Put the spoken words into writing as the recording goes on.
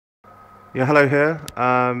Yeah, hello here.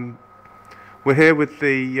 We're here with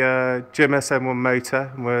the GMS-M1 motor,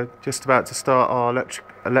 and we're just about to start our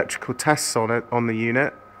electrical tests on it on the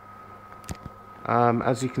unit.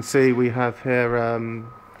 As you can see, we have here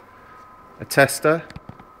a tester.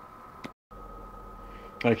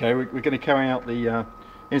 Okay, we're going to carry out the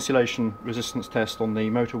insulation resistance test on the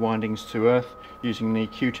motor windings to earth using the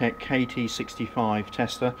Q-Tech KT65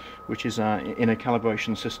 tester, which is in a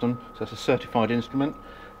calibration system, so it's a certified instrument.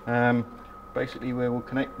 Basically we will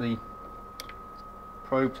connect the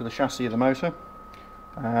probe to the chassis of the motor.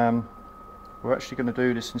 We're actually going to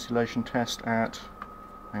do this insulation test at,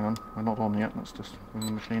 hang on, we're not on yet, let's just bring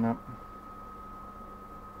the machine up.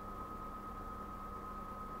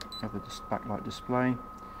 Have the backlight display.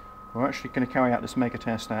 We're actually going to carry out this mega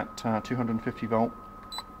test at 250 volt,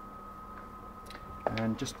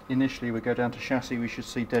 and just initially we go down to chassis, we should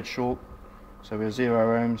see dead short, so we're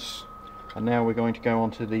 0 ohms, and now we're going to go on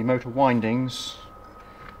to the motor windings,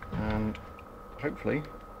 and hopefully,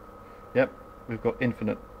 yep, we've got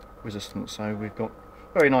infinite resistance, so we've got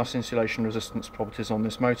very nice insulation resistance properties on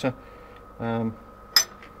this motor. Yeah,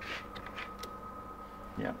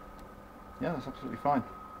 that's absolutely fine.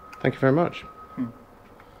 Thank you very much.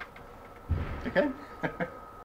 Okay.